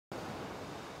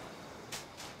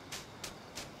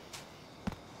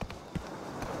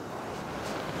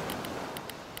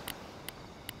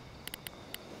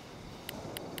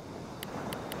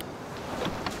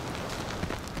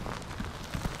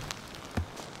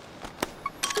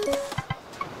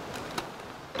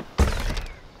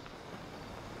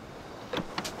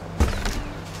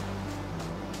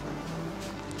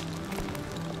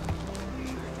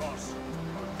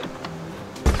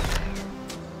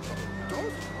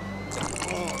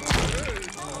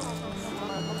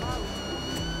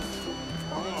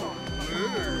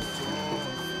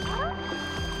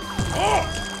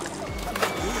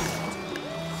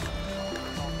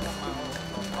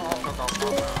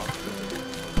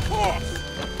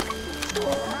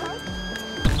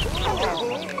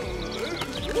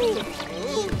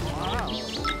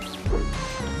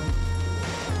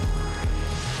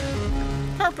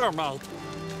Coconut.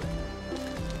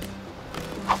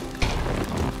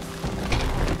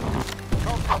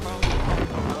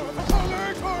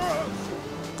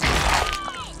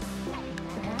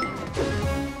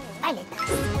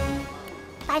 Paletas.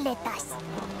 Paletas.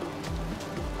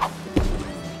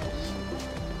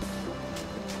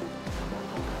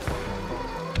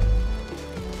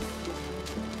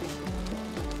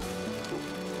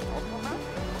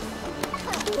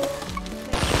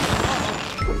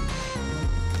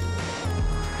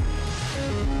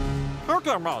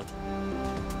 Coconut.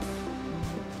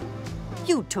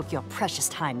 You took your precious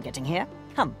time getting here.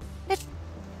 Come, let's...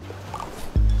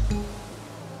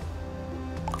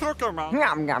 Coconut.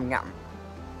 Yum, yum, yum.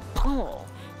 Oh,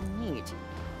 neat.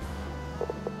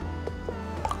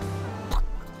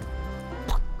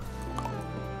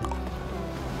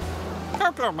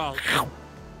 Coconut.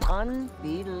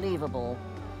 Unbelievable.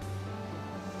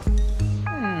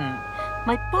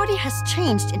 My body has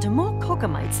changed into more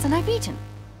cocomites than I've eaten.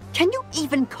 Can you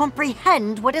even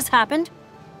comprehend what has happened?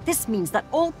 This means that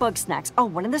all Bugsnax are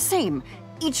one and the same.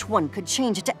 Each one could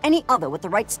change into any other with the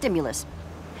right stimulus.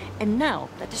 And now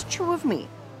that is true of me.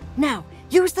 Now,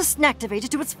 use the Snacktivator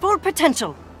to its full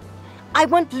potential. I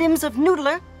want limbs of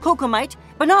Noodler, Cocomite,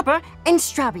 Banopper, and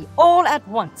Strabby all at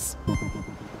once.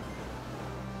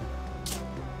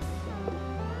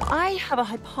 I have a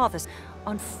hypothesis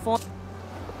on form.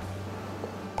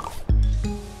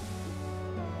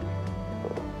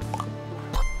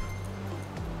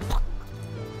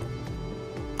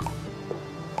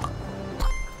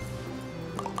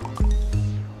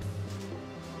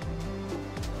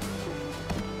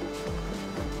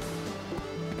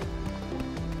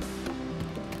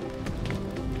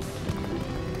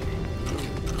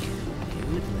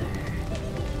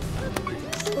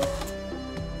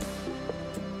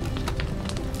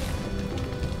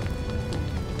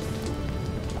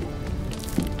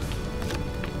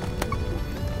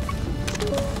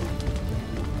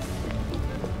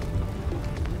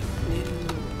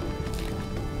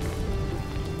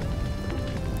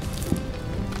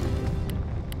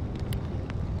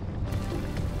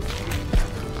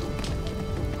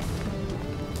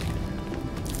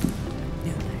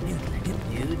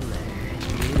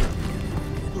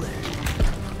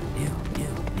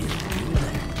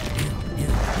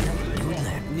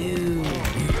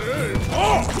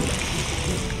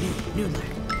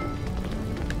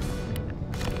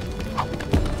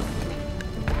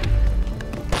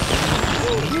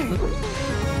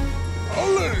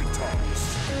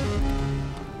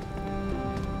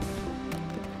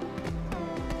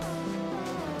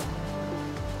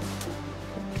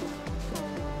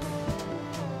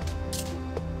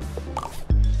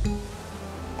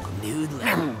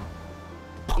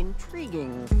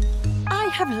 Intriguing. I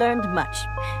have learned much.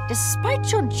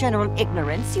 Despite your general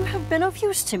ignorance, you have been of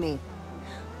use to me.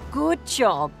 Good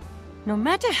job. No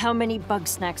matter how many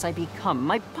Bugsnax I become,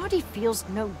 my body feels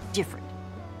no different.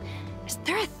 Is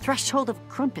there a threshold of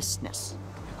grumpousness?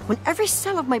 When every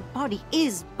cell of my body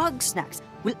is Bugsnax,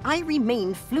 will I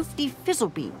remain Floofty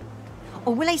Fizzlebean?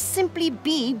 Or will I simply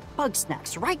be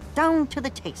Bugsnax right down to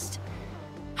the taste?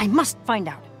 I must find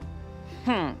out.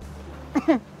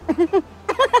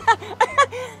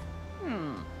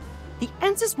 The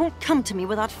answers won't come to me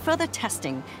without further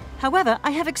testing. However,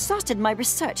 I have exhausted my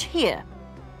research here.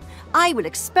 I will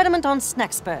experiment on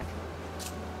Snacksburg.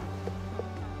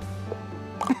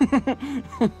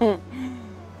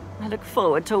 I look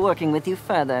forward to working with you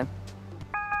further.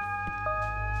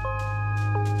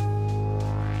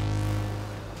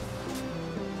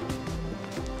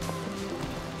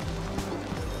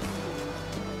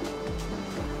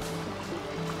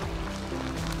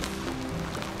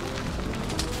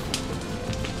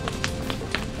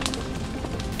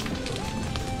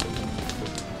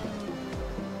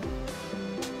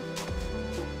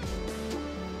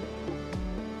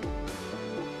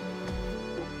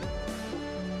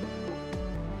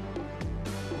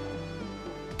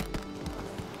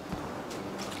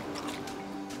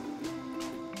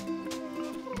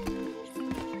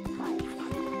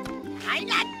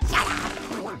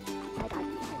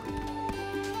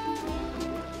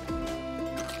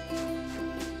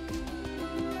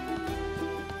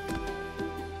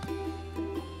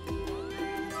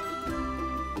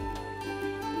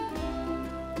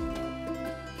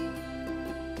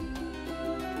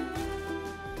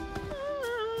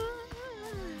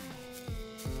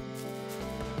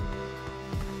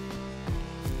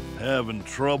 Having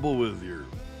trouble with your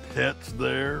pets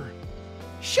there?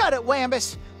 Shut it,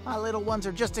 Wambus! My little ones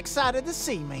are just excited to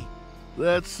see me.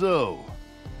 That's so.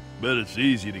 Bet it's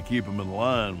easy to keep them in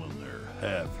line when they're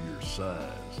half your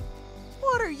size.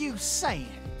 What are you saying?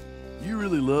 You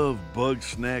really love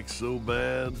Bugsnax so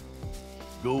bad?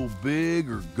 Go big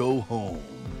or go home.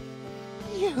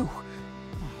 You!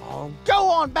 Oh, go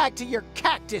on back to your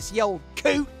cactus, you old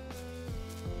coot!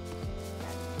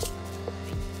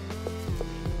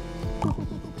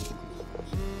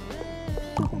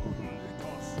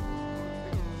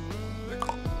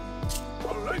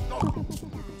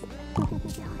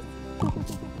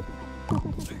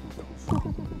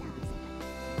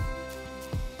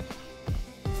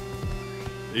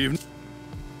 Evening.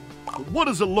 What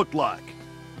does it look like?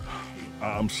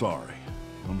 I'm sorry.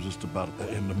 I'm just about at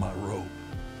the end of my rope.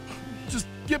 Just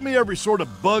give me every sort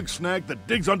of bug snack that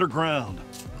digs underground.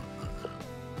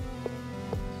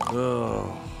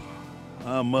 Oh,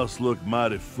 I must look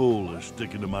mighty foolish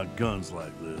sticking to my guns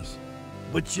like this.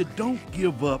 But you don't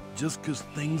give up just 'cause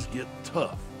things get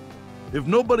tough. If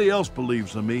nobody else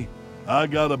believes in me, I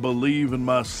gotta believe in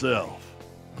myself.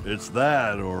 It's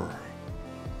that or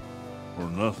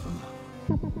nothing.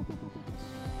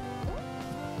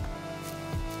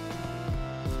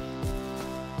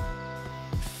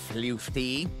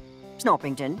 Floofty.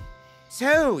 Snorpington.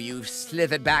 So, you've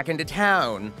slithered back into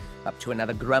town, up to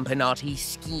another Grumpinati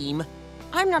scheme.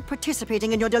 I'm not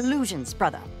participating in your delusions,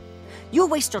 brother. You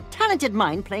waste your talented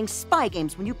mind playing spy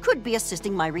games when you could be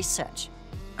assisting my research.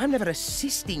 I'm never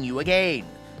assisting you again.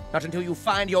 Not until you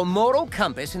find your moral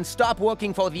compass and stop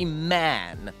working for the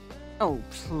man. Oh,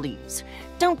 please.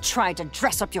 Don't try to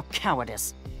dress up your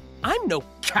cowardice. I'm no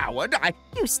coward,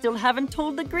 You still haven't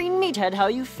told the green meathead how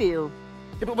you feel.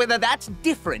 But whether that's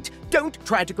different, don't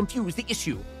try to confuse the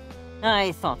issue.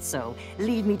 I thought so.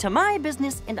 Leave me to my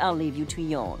business, and I'll leave you to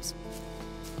yours.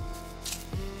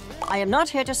 I am not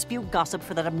here to spew gossip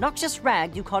for that obnoxious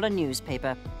rag you call a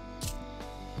newspaper.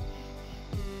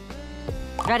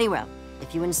 Very well.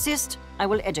 If you insist, I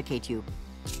will educate you.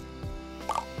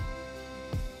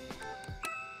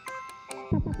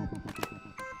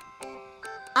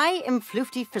 I am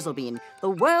Floofty Fizzlebean, the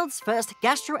world's first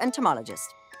gastroentomologist.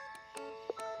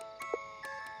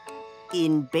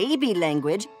 In baby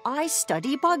language, I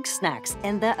study Bugsnax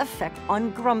and their effect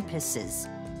on grumpuses.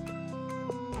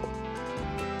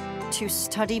 To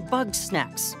study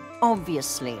Bugsnax,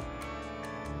 obviously.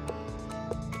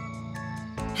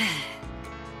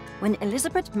 When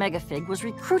Elizabeth Megafig was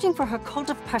recruiting for her cult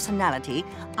of personality,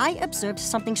 I observed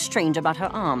something strange about her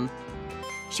arm.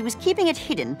 She was keeping it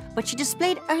hidden, but she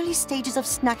displayed early stages of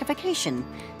snackification.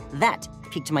 That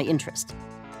piqued my interest.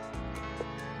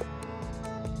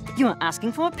 You are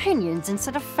asking for opinions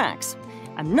instead of facts.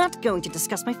 I'm not going to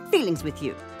discuss my feelings with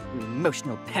you, you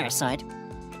emotional parasite.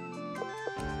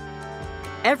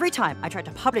 Every time I try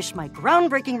to publish my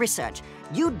groundbreaking research,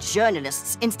 you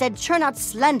journalists instead churn out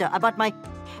slander about my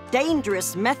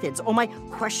dangerous methods or my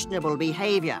questionable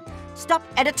behavior. Stop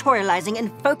editorializing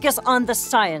and focus on the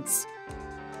science.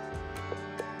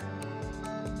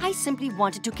 I simply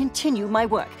wanted to continue my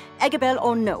work, Eggabell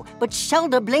or no, but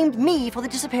Shelda blamed me for the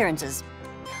disappearances.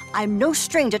 I'm no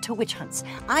stranger to witch hunts.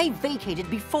 I vacated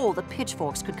before the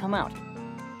pitchforks could come out.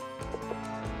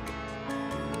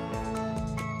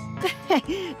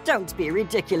 Don't be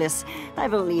ridiculous.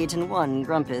 I've only eaten one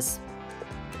grumpus.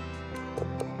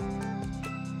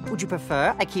 Would you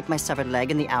prefer I keep my severed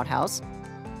leg in the outhouse?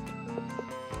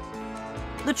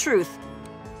 The truth.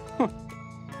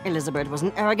 Elizabeth was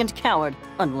an arrogant coward,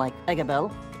 unlike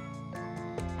Eggabell.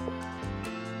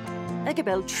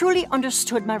 Eggabell truly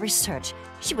understood my research.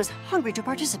 She was hungry to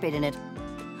participate in it.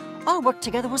 Our work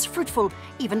together was fruitful,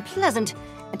 even pleasant,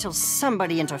 until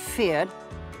somebody interfered.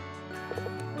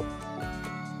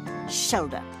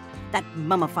 Shelda, that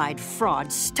mummified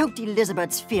fraud, stoked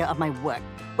Elizabeth's fear of my work,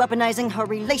 weaponizing her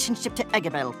relationship to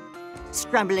Eggabell,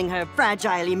 scrambling her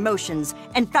fragile emotions,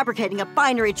 and fabricating a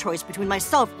binary choice between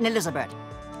myself and Elizabeth.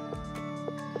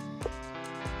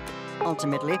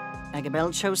 Ultimately,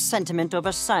 Eggabell chose sentiment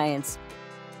over science.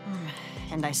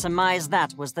 And I surmise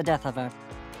that was the death of her.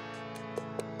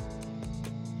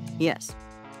 Yes,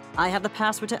 I have the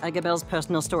password to Eggabell's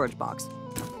personal storage box.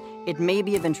 It may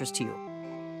be of interest to you.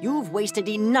 You've wasted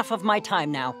enough of my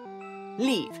time now.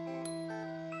 Leave.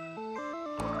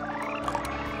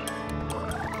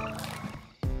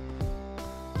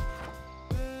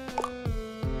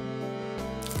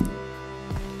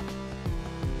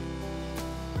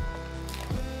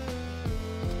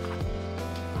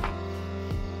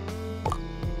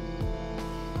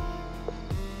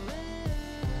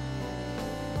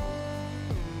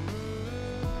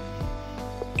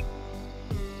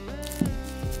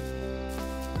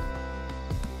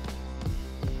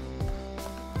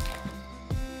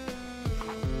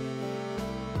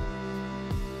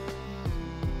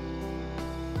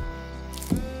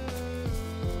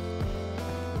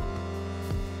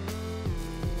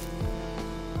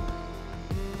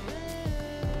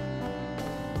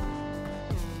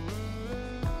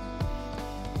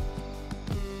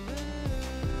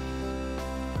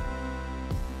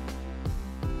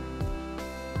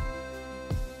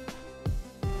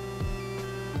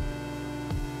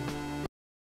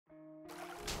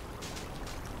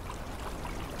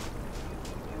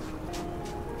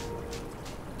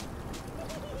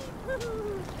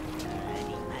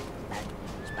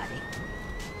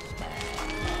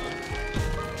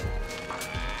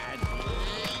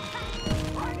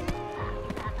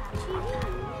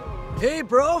 Hey,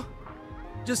 bro.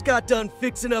 Just got done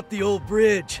fixing up the old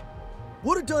bridge.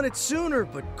 Would've done it sooner,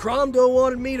 but Cromdo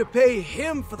wanted me to pay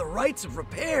him for the rights of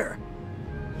repair.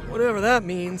 Whatever that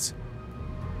means.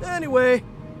 Anyway,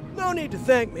 no need to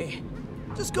thank me.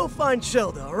 Just go find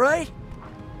Shelda, alright?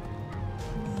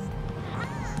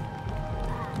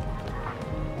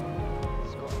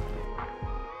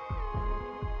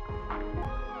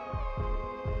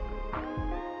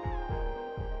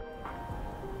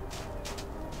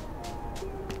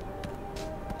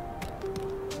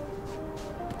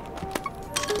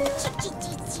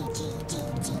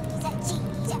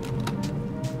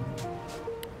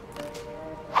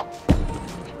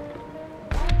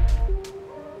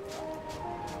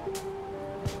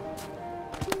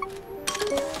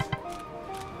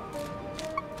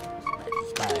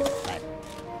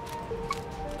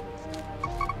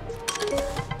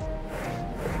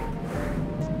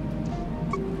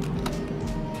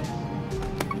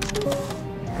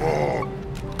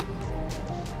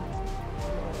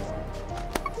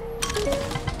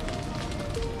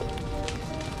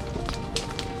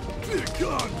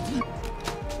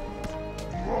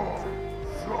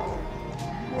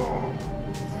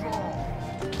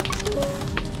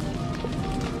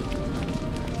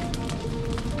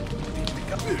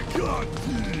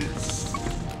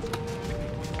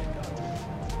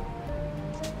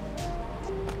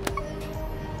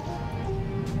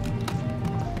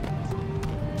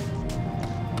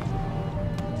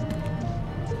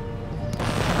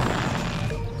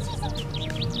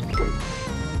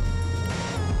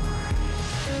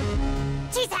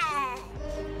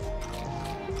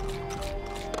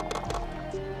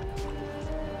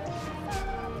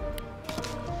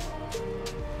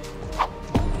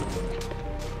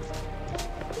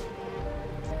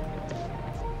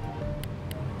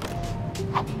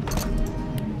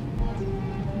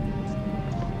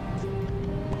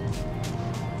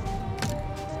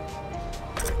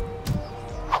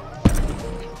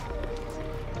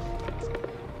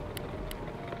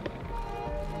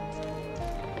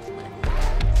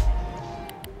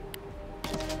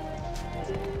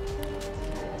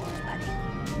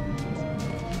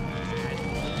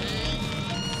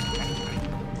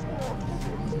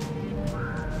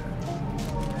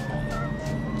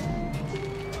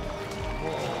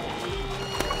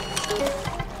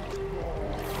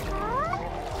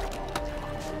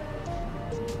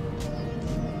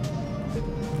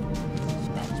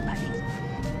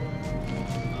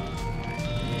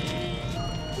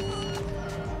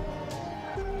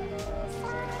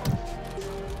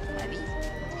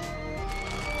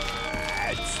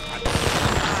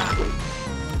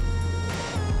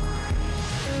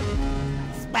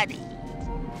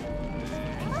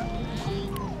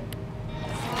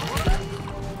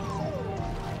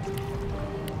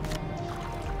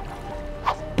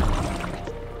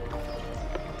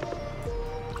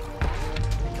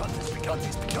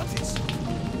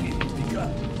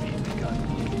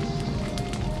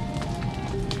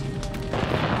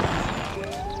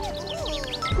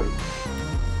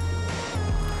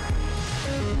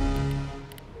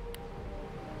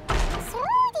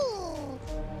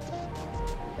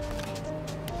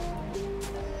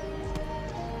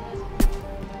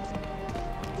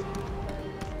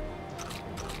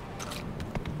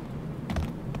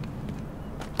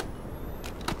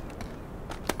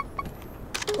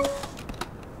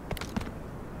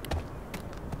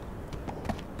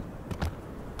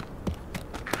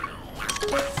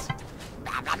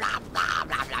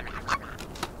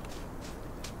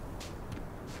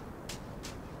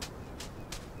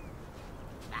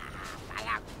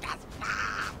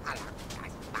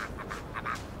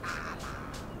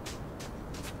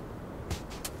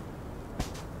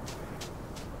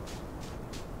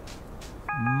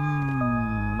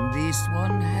 This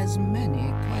one has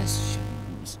many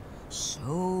questions,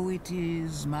 so it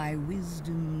is my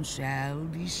wisdom shall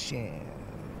be shared.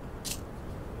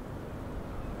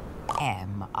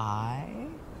 Am I?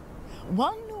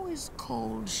 One who is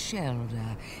called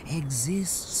Shelda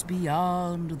exists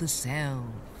beyond the self.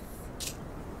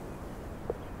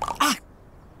 Ah!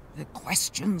 The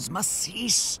questions must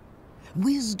cease.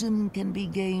 Wisdom can be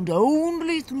gained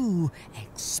only through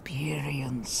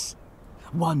experience.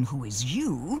 One who is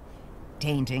you,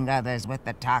 tainting others with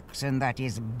the toxin that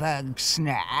is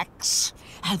Bugsnax,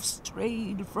 have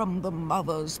strayed from the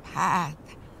mother's path.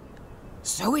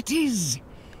 So it is.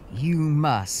 You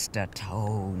must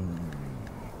atone.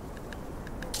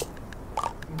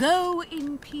 Go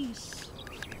in peace.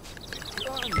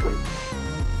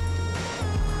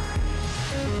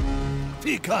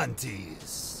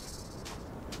 Picantes.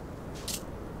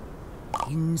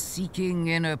 In seeking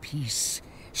inner peace,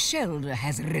 Shelda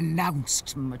has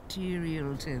renounced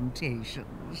material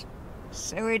temptations.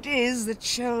 So it is that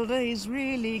Shelda is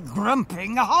really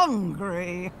grumping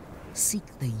hungry. Seek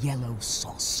the yellow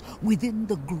sauce within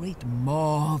the great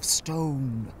maw of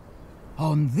stone.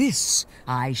 On this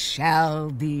I shall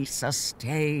be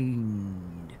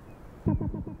sustained.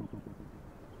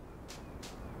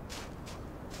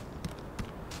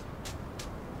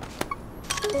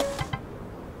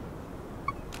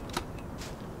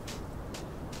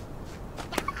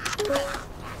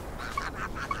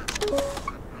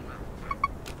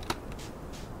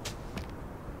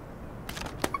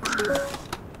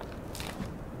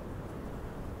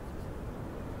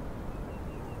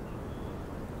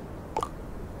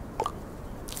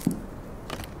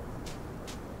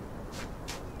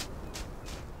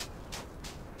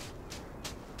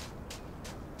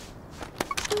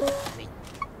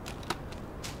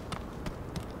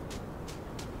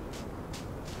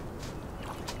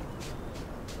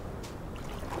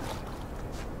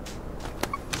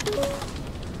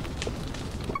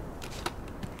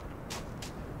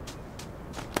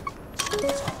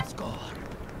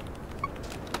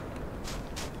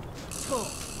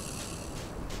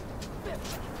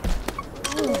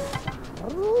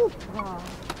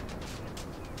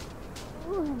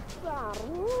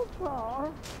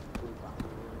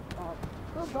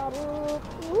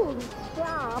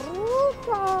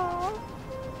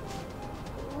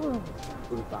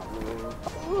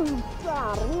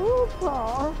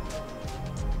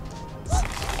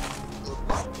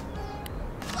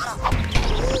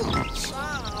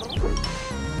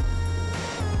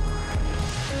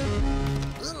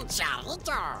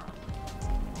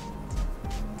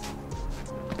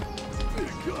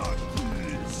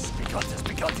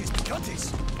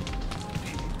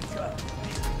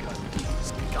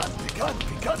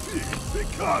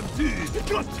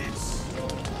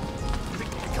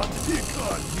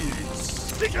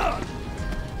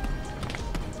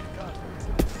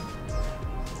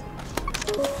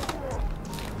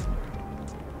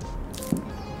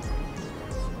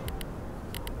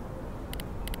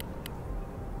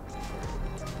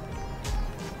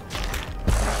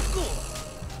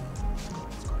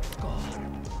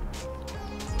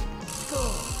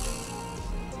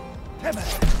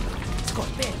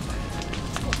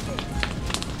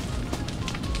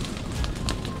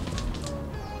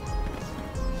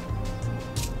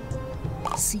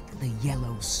 Seek the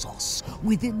yellow sauce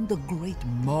within the great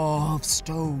maw of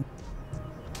stone.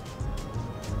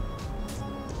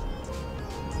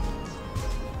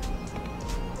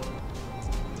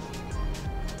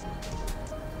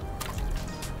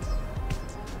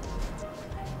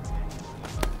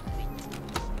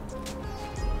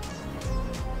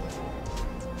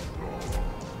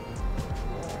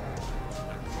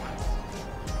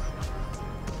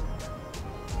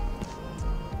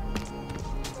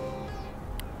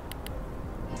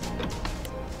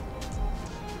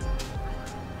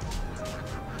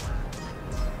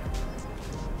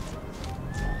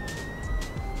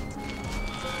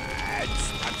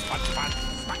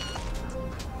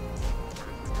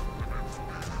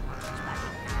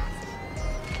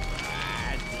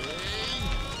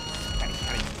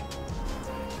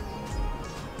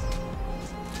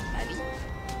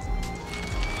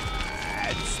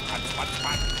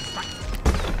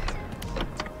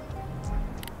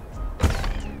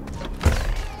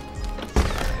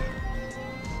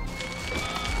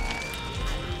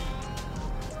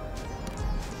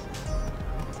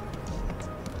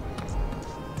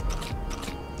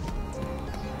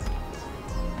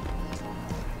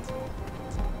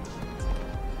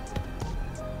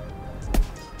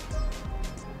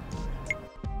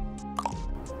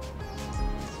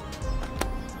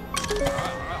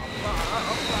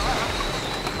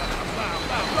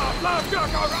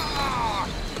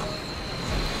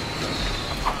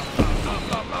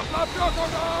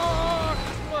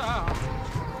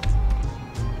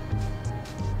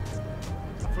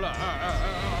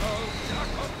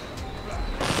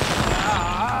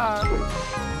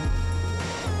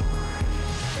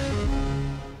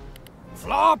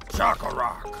 Flop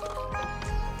Chakarak.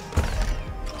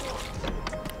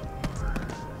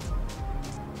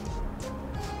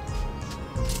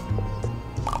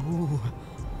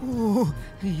 Ooh,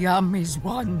 yum is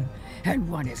one, and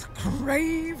one is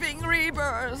craving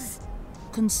rebirth.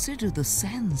 Consider the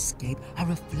sandscape a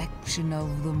reflection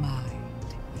of the mind.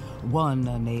 One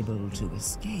unable to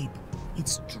escape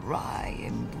its dry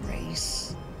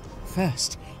embrace.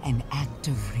 First, an act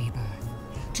of rebirth,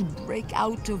 to break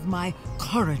out of my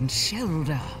current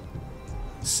shelter.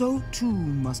 So too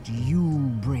must you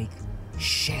break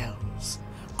shells,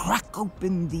 crack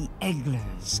open the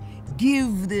egglers,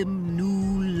 give them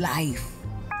new life.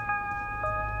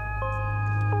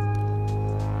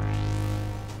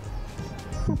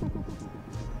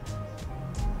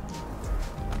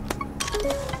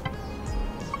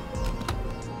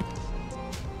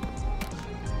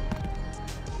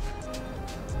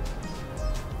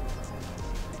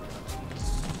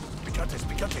 Picantes,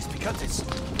 picantes, picantes.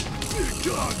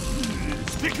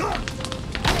 Picantes, picantes.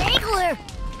 Angler!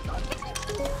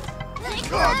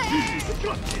 Picantes,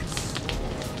 picantes.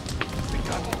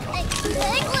 Picantes,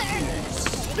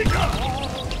 picantes.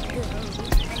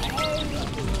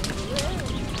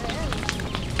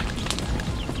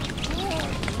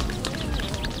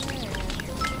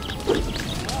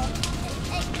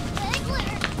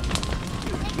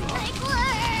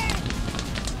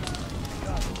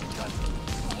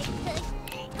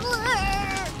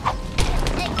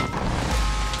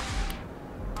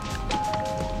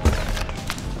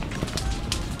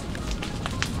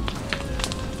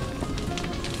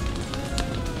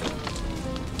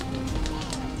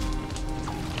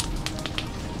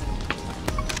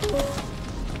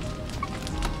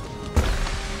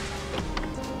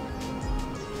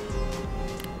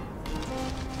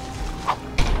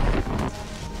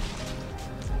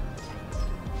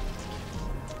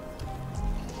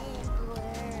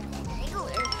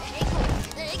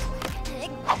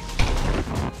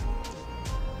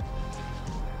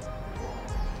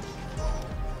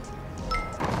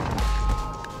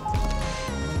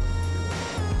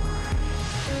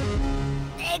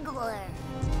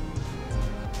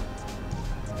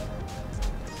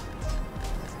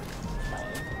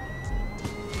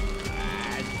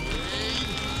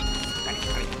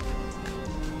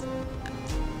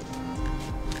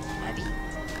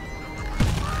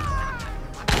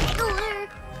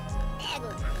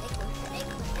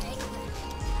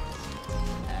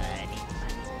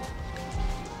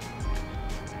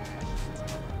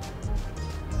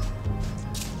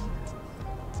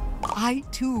 I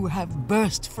too have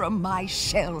burst from my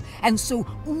shell, and so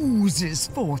oozes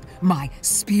forth my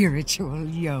spiritual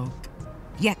yoke.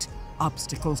 Yet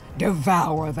obstacles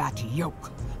devour that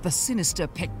yoke, the sinister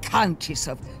picantis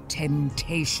of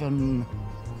temptation.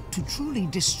 To truly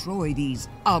destroy these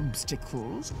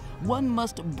obstacles, one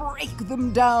must break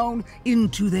them down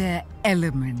into their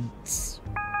elements.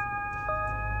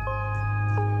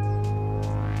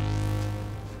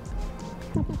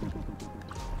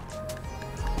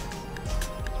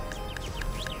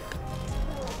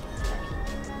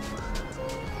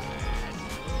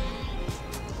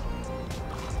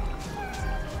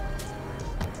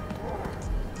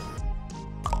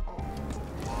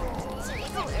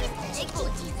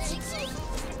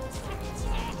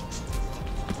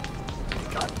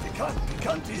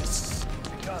 Picantes,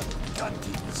 picantes,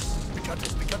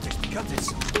 picantes, picantes, picantes.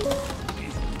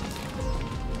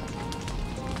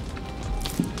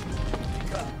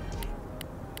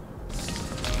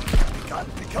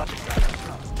 Picantes,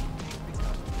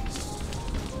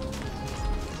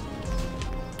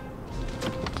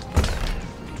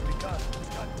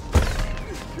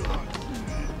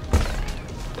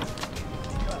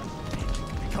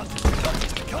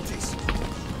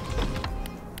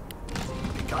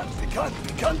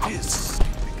 picantes.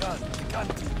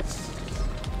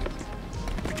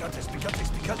 Picantes, picantes,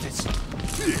 picantes.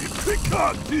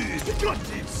 Picantes,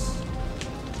 picantes.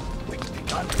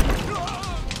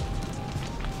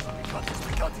 Picantes,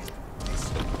 picantes, picantes.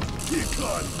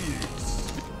 Picantes.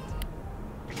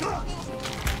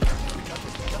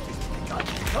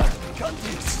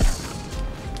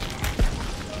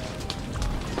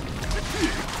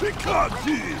 Picantes.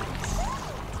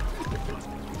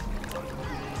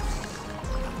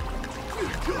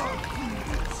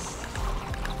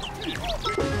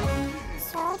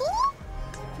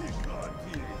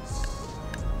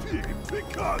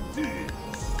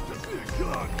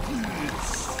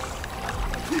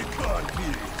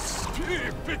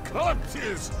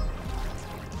 Picantes!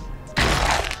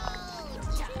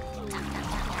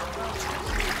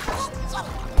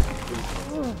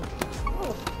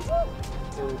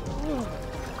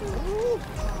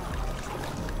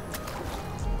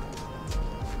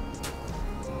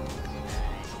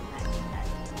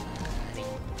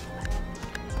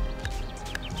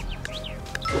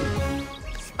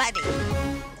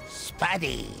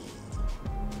 Spuddy.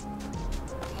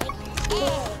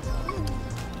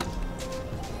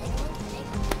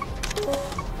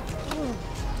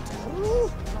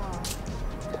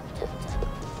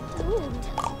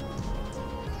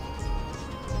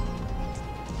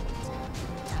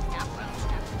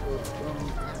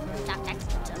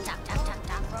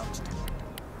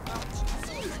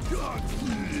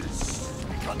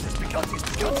 Picantes, picantes,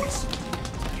 picantes.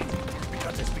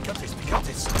 picantes, picantes,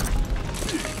 picantes.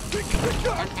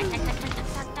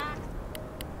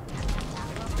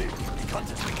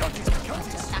 Picantes, picantes,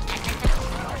 picantes.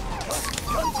 Picantes.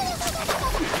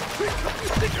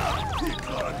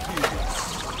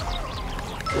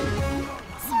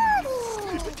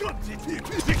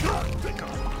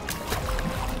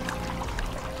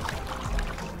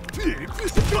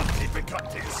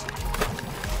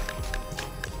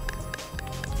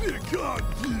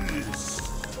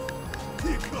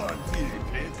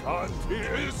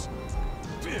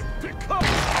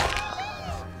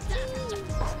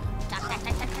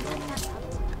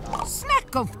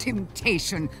 Snack of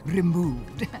temptation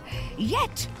removed.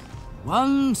 Yet,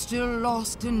 one still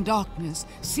lost in darkness,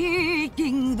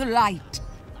 seeking the light.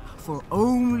 For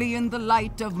only in the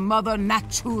light of Mother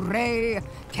Nature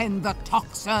can the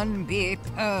toxin be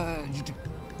purged.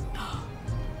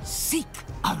 Seek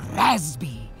a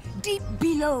Rasby deep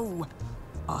below.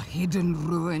 A hidden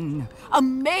ruin, a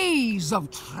maze of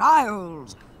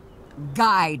trials.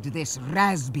 Guide this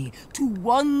Rasby to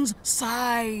one's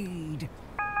side.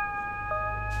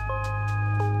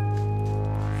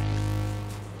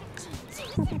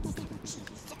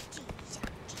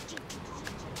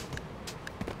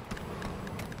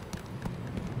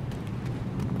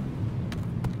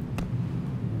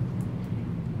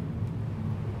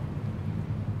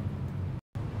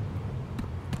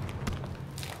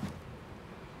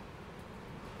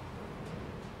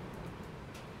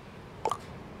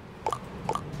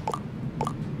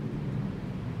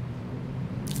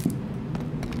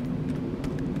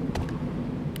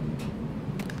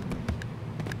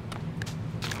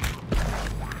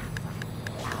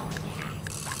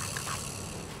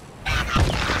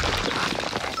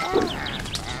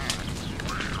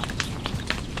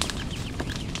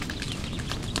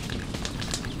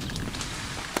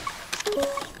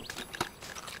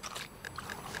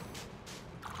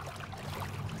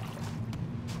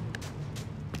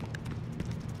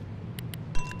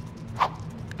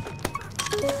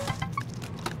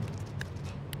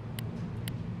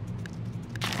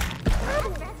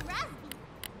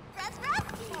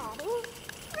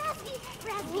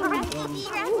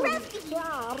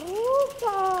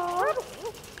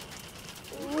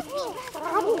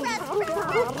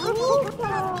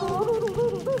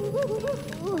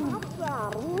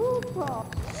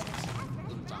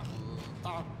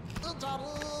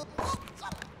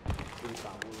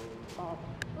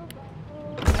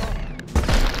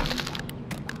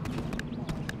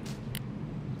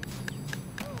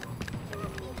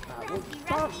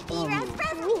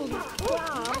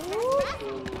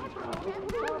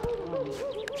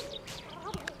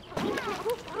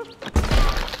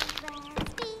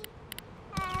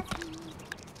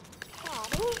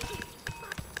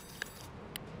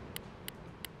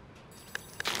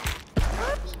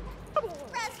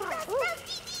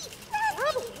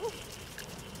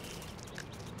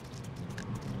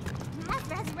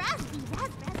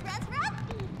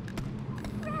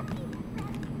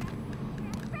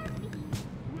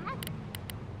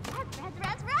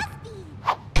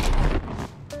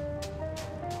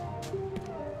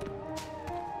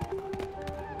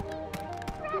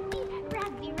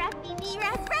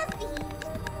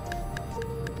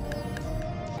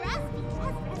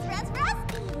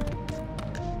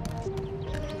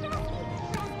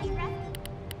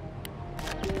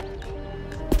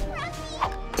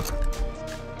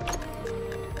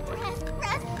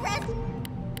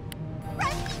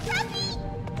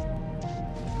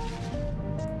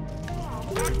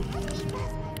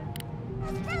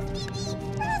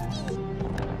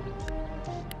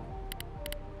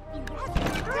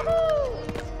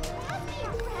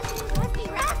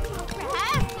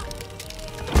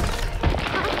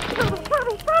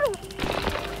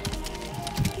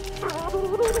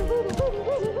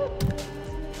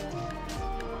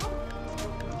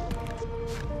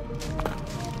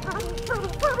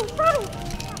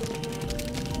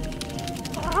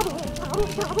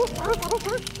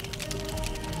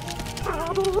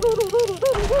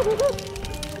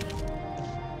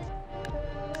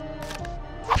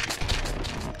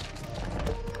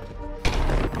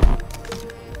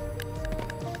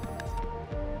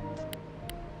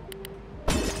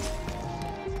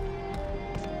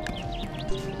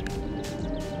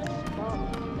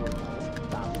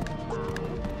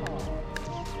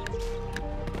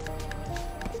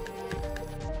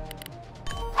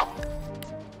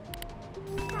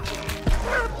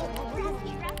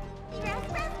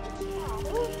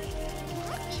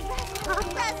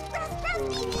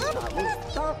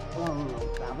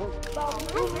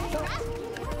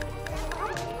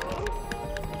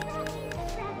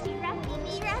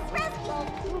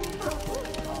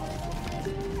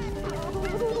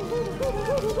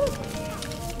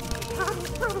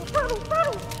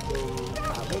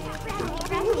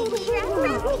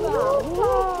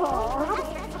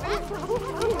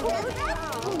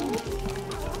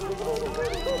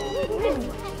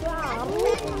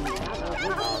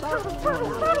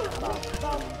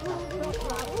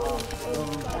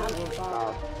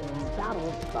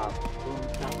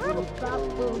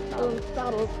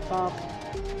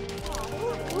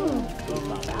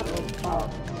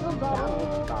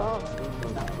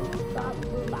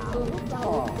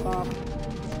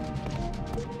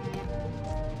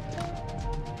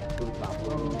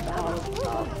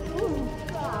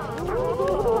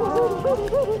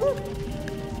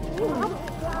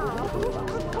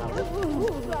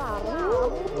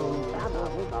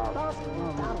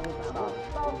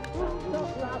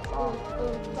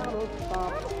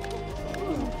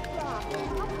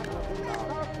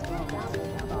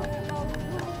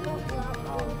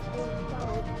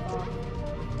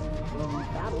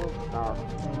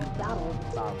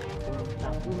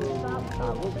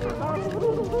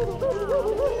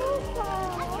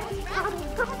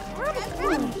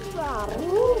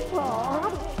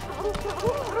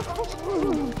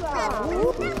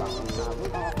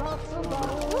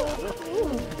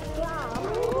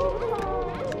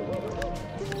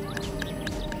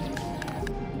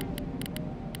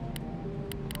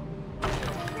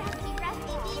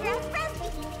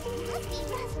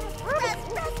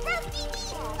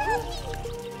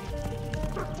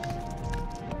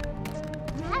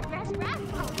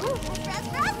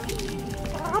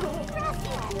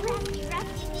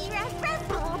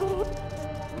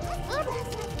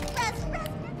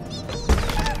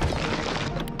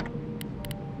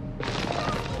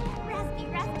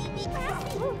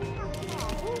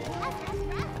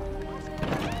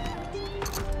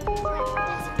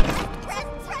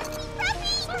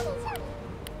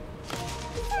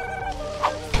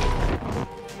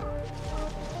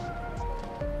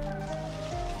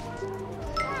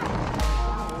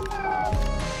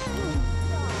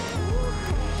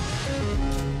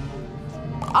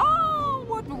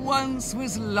 Once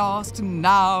was lost,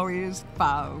 now is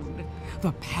found.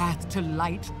 The path to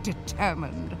light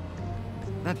determined.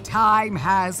 The time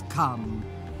has come.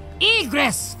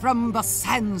 Egress from the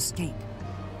sandscape.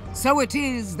 So it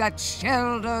is that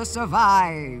Shelter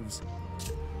survives.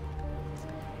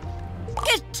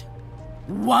 It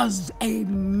was a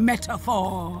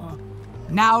metaphor.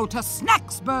 Now to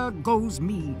Snacksburg goes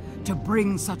me to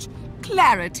bring such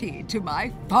clarity to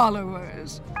my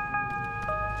followers.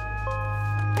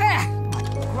 My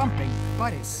grumpy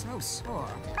butt is so sore.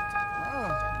 Oh,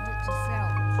 note to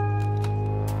self.